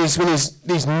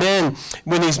these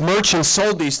merchants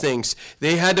sold these things,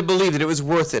 they had to believe that it was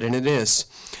worth it, and it is.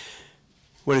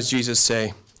 What does Jesus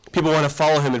say? People want to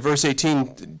follow him. In verse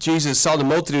 18, Jesus saw the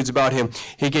multitudes about him.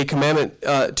 He gave commandment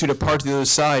to depart to the other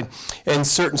side. And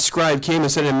certain scribe came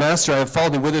and said to him, Master, I have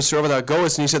followed thee whithersoever thou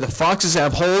goest. And he said, the foxes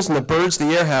have holes, and the birds of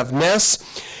the air have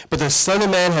nests, but the Son of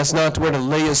Man has not where to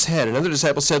lay his head. Another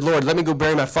disciple said, Lord, let me go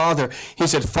bury my father. He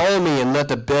said, follow me, and let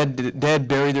the dead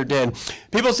bury their dead.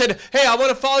 People said, hey, I want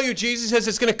to follow you. Jesus says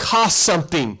it's going to cost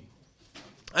something.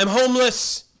 I'm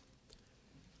homeless.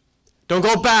 Don't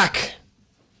go back.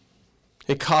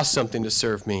 It costs something to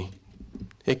serve me.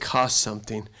 It costs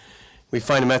something. We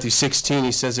find in Matthew 16,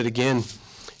 he says it again.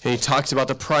 And he talks about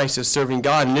the price of serving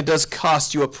God. And it does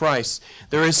cost you a price.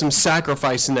 There is some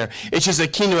sacrifice in there. It's just the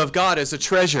kingdom of God is a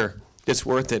treasure. It's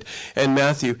worth it. And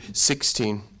Matthew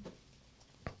 16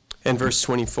 and verse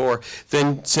 24.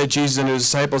 Then said Jesus unto his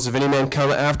disciples, if any man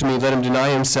come after me, let him deny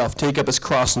himself, take up his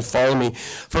cross, and follow me.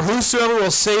 For whosoever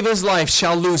will save his life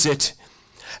shall lose it.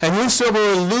 And whosoever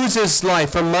will lose his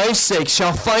life for my sake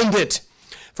shall find it.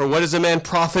 For what is a man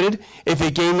profited if he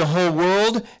gain the whole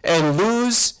world and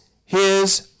lose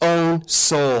his own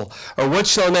soul? Or what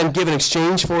shall a man give in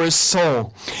exchange for his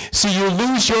soul? See, you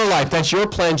lose your life. That's your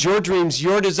plans, your dreams,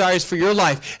 your desires for your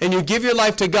life. And you give your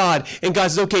life to God. And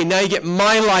God says, okay, now you get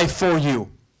my life for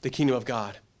you, the kingdom of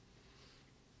God.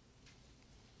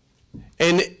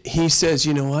 And he says,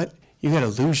 you know what? You got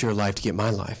to lose your life to get my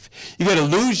life. You got to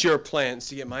lose your plans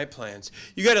to get my plans.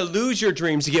 You got to lose your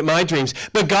dreams to get my dreams.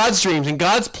 But God's dreams and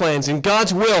God's plans and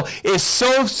God's will is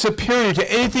so superior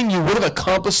to anything you would have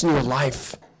accomplished in your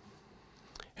life.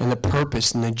 And the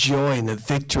purpose and the joy and the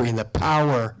victory and the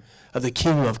power of the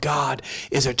kingdom of God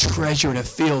is a treasure in a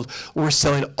field worth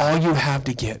selling all you have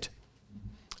to get.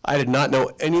 I did not know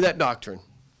any of that doctrine.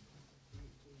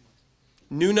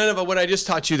 Knew none of what I just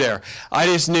taught you there. I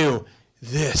just knew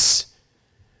this.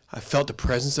 I felt the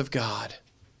presence of God.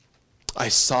 I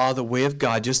saw the way of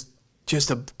God, just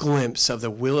a glimpse of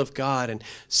the will of God and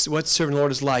what serving the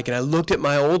Lord is like. And I looked at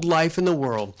my old life in the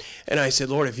world, and I said,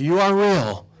 Lord, if you are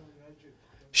real,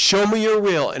 show me you're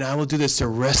real, and I will do this the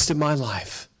rest of my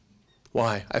life.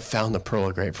 Why? I found the pearl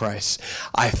of great price.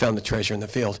 I found the treasure in the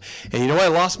field. And you know why I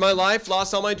lost my life,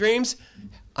 lost all my dreams?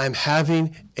 I'm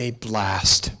having a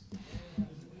blast.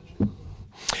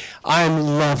 I'm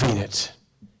loving it.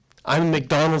 I'm in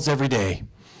McDonald's every day.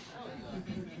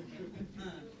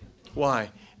 Why?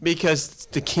 Because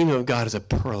the kingdom of God is a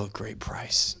pearl of great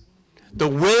price. The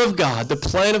will of God, the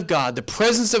plan of God, the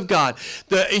presence of God,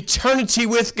 the eternity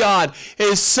with God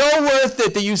is so worth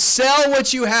it that you sell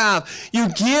what you have. You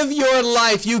give your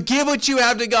life. You give what you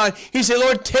have to God. You say,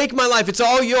 Lord, take my life. It's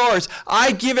all yours.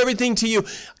 I give everything to you.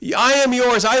 I am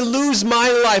yours. I lose my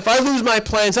life. I lose my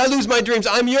plans. I lose my dreams.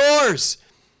 I'm yours.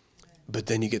 But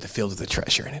then you get the field of the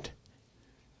treasure in it.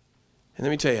 And let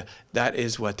me tell you, that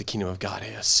is what the kingdom of God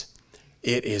is.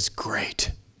 It is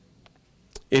great.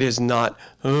 It is not,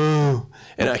 oh,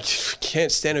 and I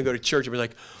can't stand to go to church and be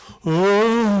like,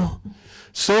 oh,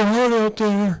 so hard out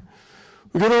there.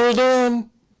 We got all done.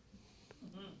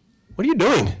 What are you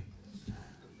doing?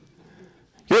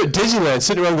 You're at Disneyland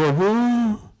sitting around going,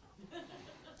 oh,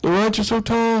 the rides are so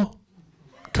tall.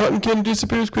 Cotton candy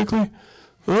disappears quickly.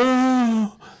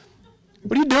 Oh,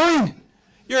 what are you doing?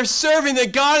 You're serving the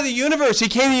God of the universe. He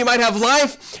came that you might have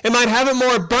life and might have it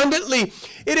more abundantly.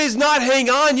 It is not hang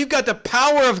on. You've got the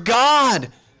power of God.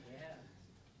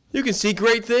 You can see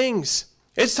great things.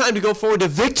 It's time to go forward to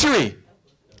victory.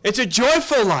 It's a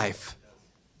joyful life.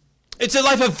 It's a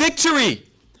life of victory.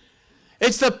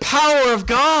 It's the power of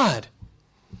God.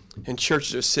 And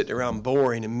churches are sitting around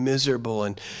boring and miserable,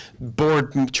 and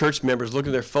bored church members looking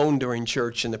at their phone during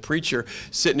church, and the preacher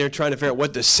sitting there trying to figure out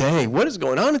what to say. What is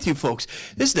going on with you folks?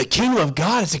 This is the kingdom of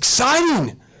God. It's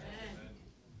exciting.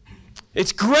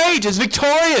 It's great. It's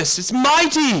victorious. It's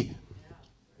mighty.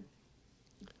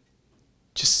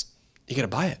 Just, you got to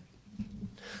buy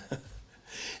it.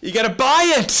 You got to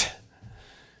buy it.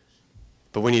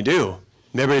 But when you do,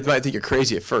 maybe they might think you're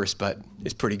crazy at first, but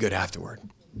it's pretty good afterward.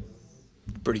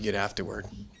 Pretty good afterward.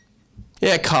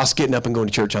 Yeah, it costs getting up and going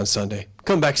to church on Sunday.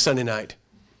 Come back Sunday night.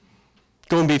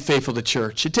 Go and be faithful to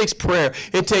church. It takes prayer.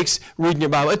 It takes reading your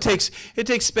Bible. It takes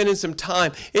spending some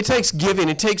time. It takes giving.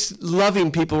 It takes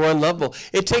loving people who are unlovable.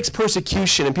 It takes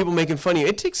persecution and people making fun of you.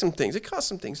 It takes some things. It costs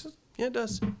some things. Yeah, it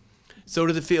does. So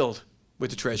to the field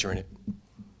with the treasure in it.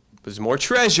 But there's more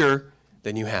treasure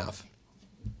than you have.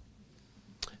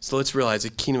 So let's realize the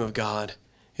kingdom of God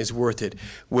is worth it.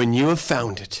 When you have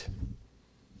found it,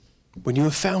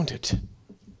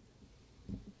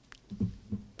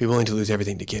 be willing to lose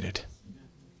everything to get it.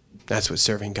 That's what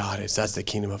serving God is. That's the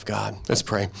kingdom of God. Let's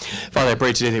pray. Father, I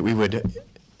pray today that we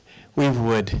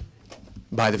would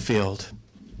buy the field.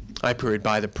 I pray we'd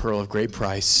buy the pearl of great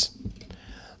price.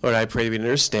 Lord, I pray that we'd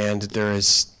understand that there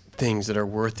is things that are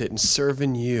worth it in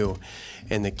serving you,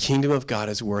 and the kingdom of God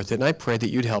is worth it. And I pray that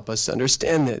you'd help us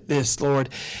understand this, Lord,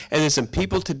 and that some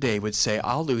people today would say,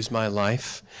 I'll lose my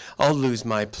life. I'll lose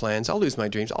my plans. I'll lose my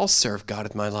dreams. I'll serve God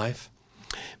with my life.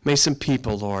 May some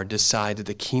people, Lord, decide that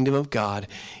the kingdom of God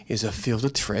is a field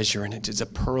of treasure, and it is a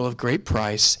pearl of great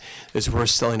price. It's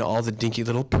worth selling all the dinky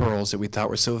little pearls that we thought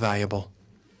were so valuable.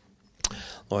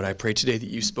 Lord, I pray today that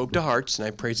you spoke to hearts, and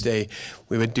I pray today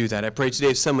we would do that. I pray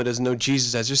today if someone doesn't know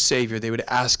Jesus as their Savior, they would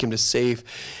ask him to save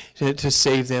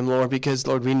them, Lord, because,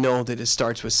 Lord, we know that it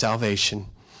starts with salvation.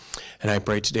 And I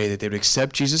pray today that they would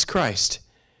accept Jesus Christ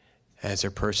as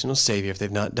their personal Savior if they've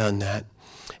not done that.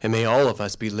 And may all of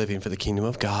us be living for the kingdom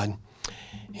of God.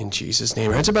 In Jesus' name.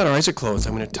 Our heads bowed, our eyes are closed.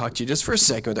 I'm going to talk to you just for a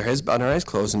second with our heads bowed and our eyes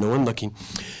closed and no one looking.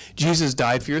 Jesus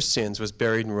died for your sins, was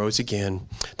buried, and rose again.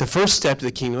 The first step to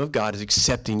the kingdom of God is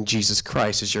accepting Jesus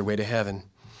Christ as your way to heaven.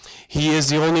 He is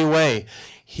the only way.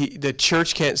 The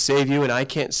church can't save you, and I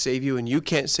can't save you, and you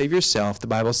can't save yourself. The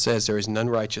Bible says there is none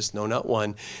righteous, no, not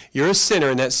one. You're a sinner,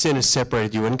 and that sin has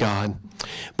separated you and God.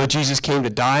 But Jesus came to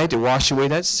die to wash away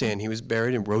that sin. He was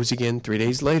buried and rose again 3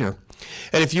 days later.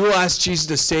 And if you will ask Jesus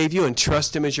to save you and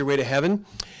trust him as your way to heaven,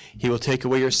 he will take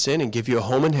away your sin and give you a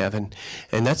home in heaven.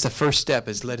 And that's the first step,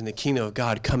 is letting the kingdom of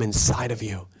God come inside of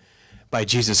you by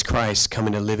Jesus Christ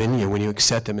coming to live in you when you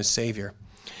accept him as Savior.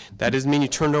 That doesn't mean you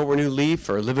turn over a new leaf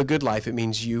or live a good life. It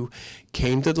means you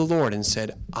came to the Lord and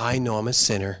said, I know I'm a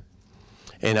sinner,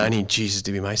 and I need Jesus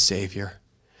to be my Savior.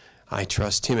 I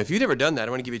trust him. If you've never done that, I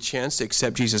want to give you a chance to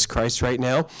accept Jesus Christ right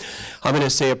now. I'm going to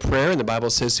say a prayer, and the Bible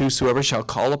says, whosoever shall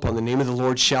call upon the name of the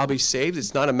Lord shall be saved.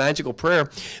 It's not a magical prayer,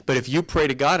 but if you pray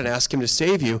to God and ask him to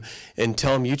save you and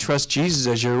tell him you trust Jesus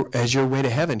as your way to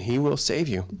heaven, he will save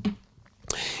you.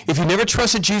 If you never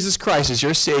trusted Jesus Christ as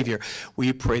your Savior, will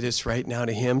you pray this right now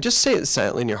to him? Just say it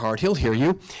silently in your heart. He'll hear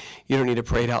you. You don't need to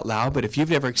pray it out loud, but if you've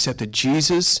never accepted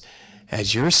Jesus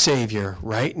as your Savior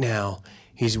right now,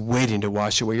 he's waiting to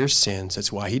wash away your sins.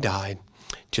 That's why he died.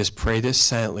 Just pray this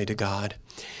silently to God.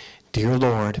 Dear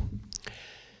Lord,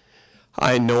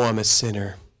 I know I'm a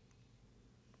sinner,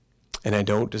 and I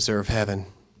don't deserve heaven.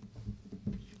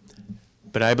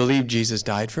 But I believe Jesus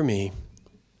died for me,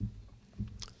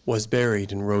 was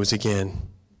buried, and rose again.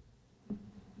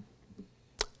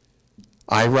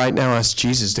 I right now ask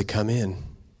Jesus to come in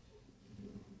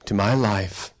to my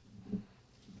life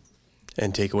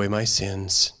and take away my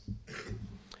sins.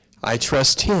 I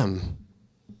trust him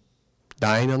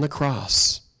dying on the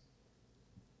cross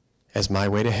as my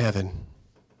way to heaven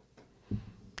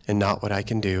and not what I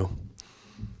can do.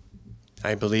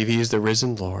 I believe he is the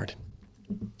risen Lord.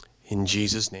 In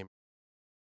Jesus' name.